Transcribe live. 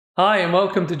Hi and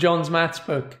welcome to John's Maths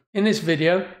book. In this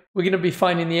video, we're going to be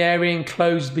finding the area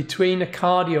enclosed between a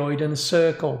cardioid and a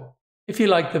circle. If you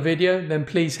like the video, then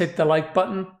please hit the like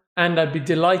button, and I'd be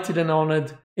delighted and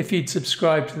honoured if you'd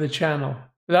subscribe to the channel.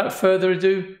 Without further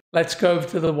ado, let's go over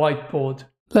to the whiteboard.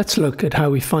 Let's look at how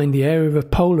we find the area of a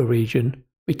polar region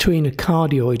between a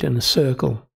cardioid and a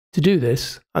circle. To do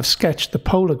this, I've sketched the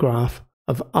polar graph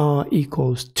of r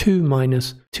equals 2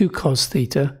 minus 2 cos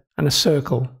theta and a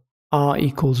circle r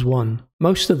equals 1.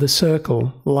 Most of the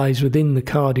circle lies within the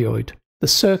cardioid. The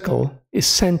circle is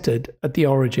centered at the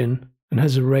origin and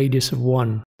has a radius of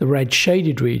 1. The red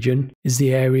shaded region is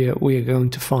the area we are going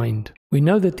to find. We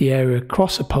know that the area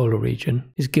across a polar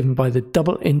region is given by the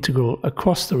double integral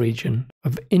across the region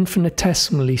of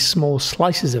infinitesimally small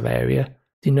slices of area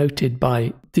denoted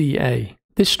by dA.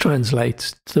 This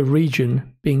translates to the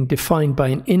region being defined by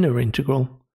an inner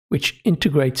integral which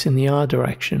integrates in the r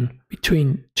direction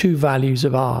between two values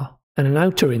of r, and an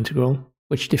outer integral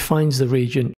which defines the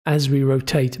region as we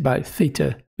rotate about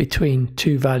theta between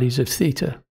two values of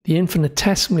theta. The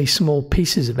infinitesimally small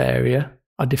pieces of area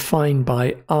are defined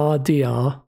by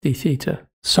rdrdθ.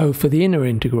 So for the inner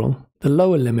integral, the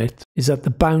lower limit is at the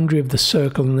boundary of the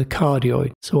circle and the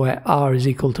cardioid, so where r is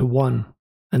equal to 1,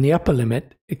 and the upper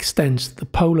limit extends to the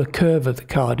polar curve of the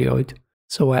cardioid,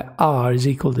 so where r is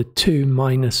equal to 2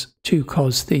 minus 2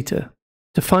 cos theta.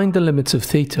 To find the limits of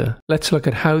theta, let's look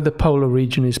at how the polar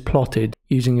region is plotted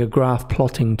using a graph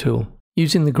plotting tool.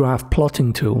 Using the graph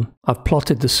plotting tool, I've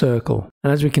plotted the circle,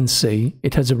 and as we can see,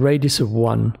 it has a radius of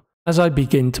 1. As I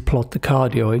begin to plot the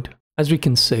cardioid, as we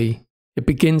can see, it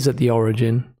begins at the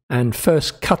origin and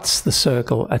first cuts the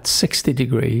circle at 60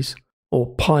 degrees,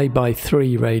 or pi by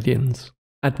 3 radians.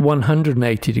 At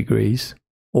 180 degrees,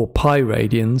 or pi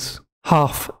radians,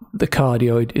 half the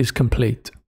cardioid is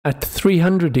complete. At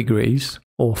 300 degrees,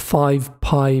 or 5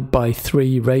 pi by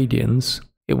 3 radians,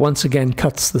 it once again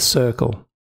cuts the circle.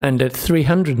 And at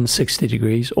 360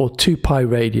 degrees, or 2 pi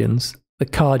radians, the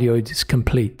cardioid is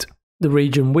complete. The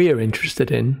region we are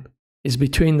interested in is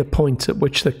between the points at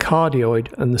which the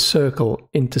cardioid and the circle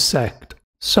intersect.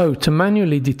 So, to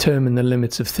manually determine the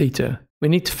limits of theta, we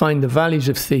need to find the values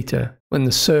of theta when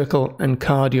the circle and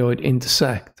cardioid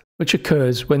intersect, which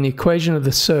occurs when the equation of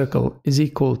the circle is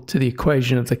equal to the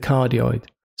equation of the cardioid,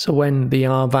 so when the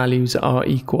r values are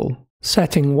equal.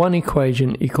 Setting one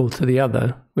equation equal to the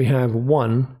other, we have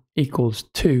 1 equals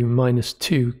 2 minus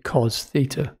 2 cos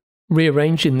theta.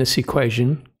 Rearranging this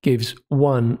equation gives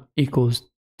 1 equals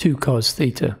 2 cos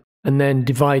theta, and then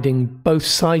dividing both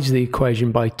sides of the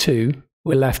equation by 2,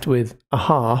 we're left with a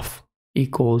half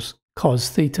equals cos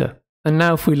theta. And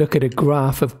now if we look at a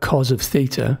graph of cos of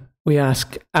theta, we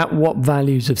ask at what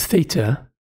values of theta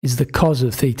is the cos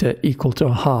of theta equal to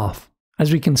a half.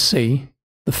 As we can see,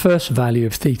 the first value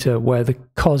of theta where the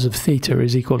cos of theta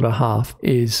is equal to a half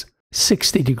is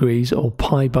 60 degrees or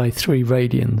pi by 3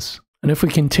 radians. And if we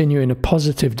continue in a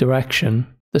positive direction,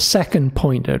 the second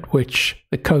point at which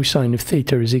the cosine of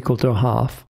theta is equal to a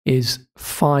half is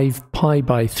 5 pi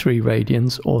by 3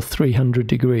 radians or 300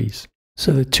 degrees.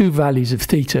 So the two values of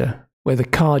theta where the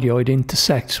cardioid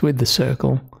intersects with the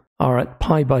circle are at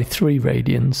pi by 3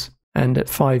 radians and at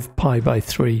 5 pi by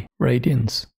 3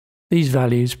 radians. These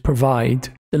values provide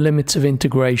the limits of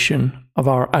integration of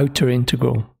our outer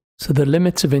integral. So the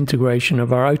limits of integration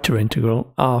of our outer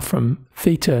integral are from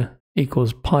theta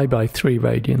equals pi by 3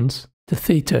 radians to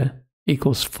theta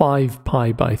equals 5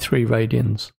 pi by 3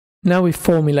 radians. Now we've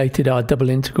formulated our double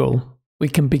integral, we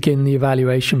can begin the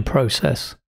evaluation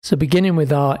process. So beginning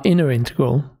with our inner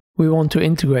integral, we want to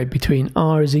integrate between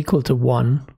r is equal to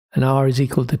 1 and r is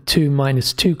equal to 2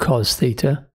 minus 2 cos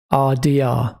theta, r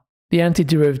dr. The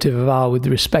antiderivative of r with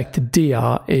respect to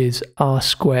dr is r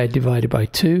squared divided by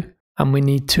 2, and we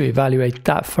need to evaluate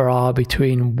that for r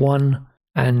between 1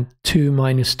 and 2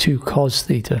 minus 2 cos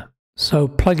theta. So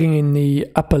plugging in the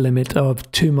upper limit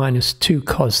of 2 minus 2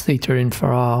 cos theta in for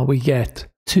r, we get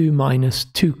 2 minus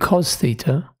 2 cos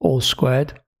theta all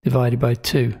squared divided by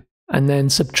 2. And then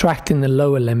subtracting the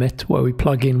lower limit where we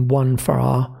plug in 1 for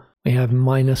r, we have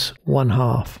minus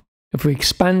 1/2. If we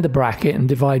expand the bracket and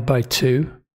divide by 2,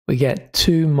 we get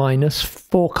 2 minus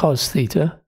 4 cos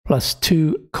theta plus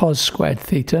 2 cos squared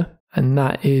theta, and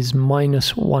that is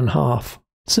minus 1/2.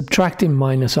 Subtracting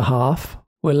minus 1/2,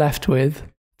 we're left with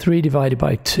 3 divided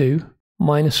by 2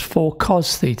 minus 4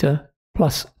 cos theta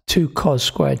plus 2 cos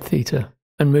squared theta.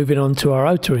 And moving on to our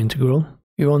outer integral,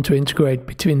 we want to integrate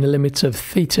between the limits of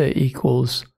theta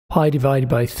equals pi divided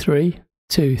by 3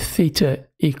 to theta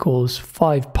equals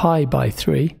 5 pi by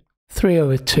 3, 3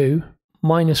 over 2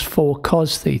 minus 4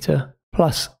 cos theta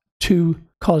plus 2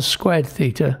 cos squared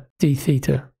theta d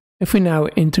theta. If we now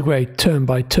integrate term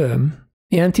by term,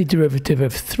 the antiderivative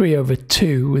of 3 over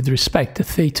 2 with respect to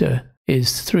theta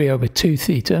is 3 over 2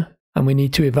 theta, and we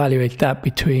need to evaluate that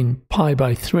between pi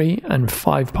by 3 and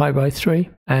 5 pi by 3.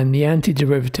 And the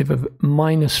antiderivative of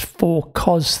minus 4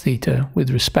 cos theta with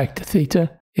respect to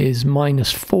theta is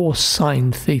minus 4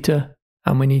 sine theta,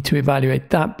 and we need to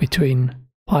evaluate that between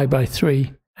pi by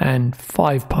 3 and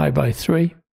 5 pi by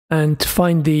 3. And to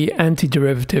find the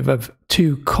antiderivative of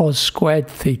 2 cos squared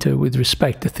theta with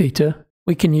respect to theta,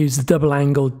 we can use the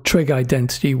double-angled trig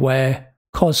identity where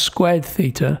cos squared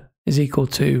theta is equal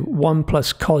to 1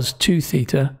 plus cos 2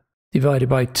 theta divided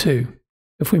by 2.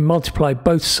 If we multiply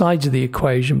both sides of the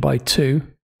equation by 2,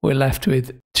 we're left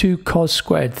with 2 cos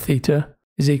squared theta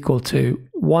is equal to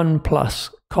 1 plus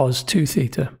cos 2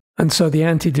 theta. And so the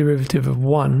antiderivative of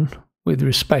 1 with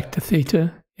respect to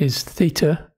theta is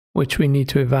theta, which we need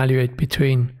to evaluate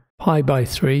between pi by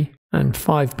 3 and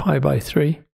 5 pi by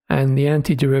 3. And the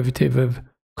antiderivative of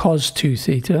cos 2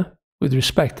 theta with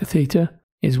respect to theta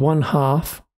is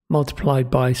 1/2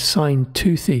 multiplied by sine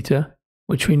 2 theta,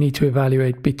 which we need to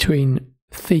evaluate between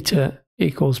theta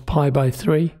equals pi by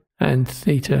 3 and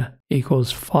theta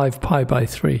equals 5 pi by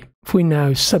 3. If we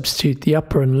now substitute the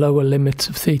upper and lower limits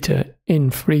of theta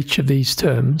in for each of these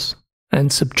terms and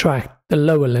subtract the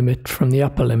lower limit from the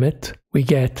upper limit, we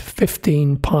get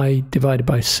 15 pi divided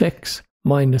by 6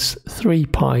 minus 3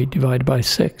 pi divided by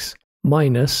 6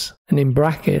 minus, and in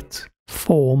bracket,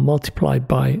 4 multiplied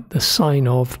by the sine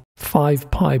of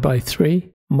 5 pi by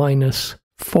 3 minus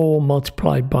 4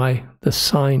 multiplied by the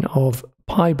sine of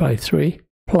pi by 3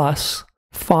 plus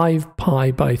 5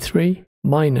 pi by 3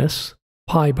 minus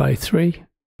pi by 3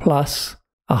 plus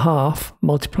 1/2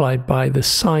 multiplied by the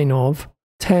sine of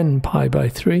 10 pi by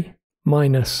 3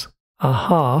 minus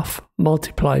 1/2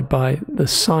 multiplied by the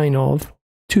sine of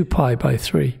 2 pi by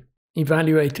 3.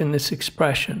 Evaluating this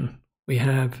expression, we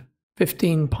have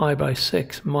 15 pi by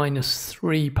 6 minus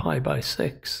 3 pi by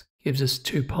 6 gives us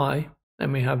 2 pi.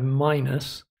 Then we have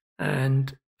minus,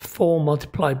 and 4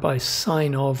 multiplied by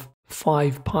sine of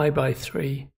 5 pi by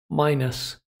 3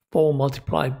 minus 4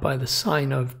 multiplied by the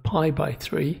sine of pi by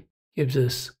 3 gives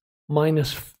us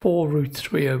minus 4 root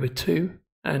 3 over 2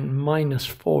 and minus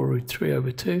 4 root 3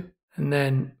 over 2. And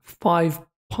then 5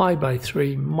 pi by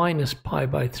 3 minus pi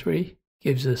by 3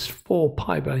 gives us 4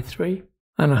 pi by 3.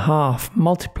 And 1/2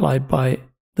 multiplied by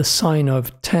the sine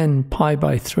of 10 pi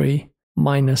by 3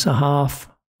 minus 1/2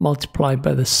 multiplied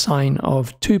by the sine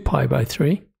of 2 pi by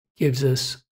 3 gives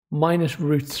us minus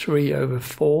root 3 over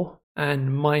 4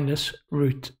 and minus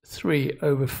root 3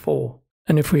 over 4.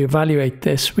 And if we evaluate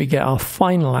this, we get our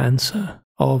final answer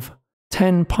of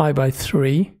 10 pi by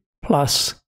 3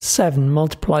 plus 7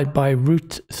 multiplied by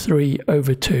root 3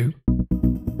 over 2.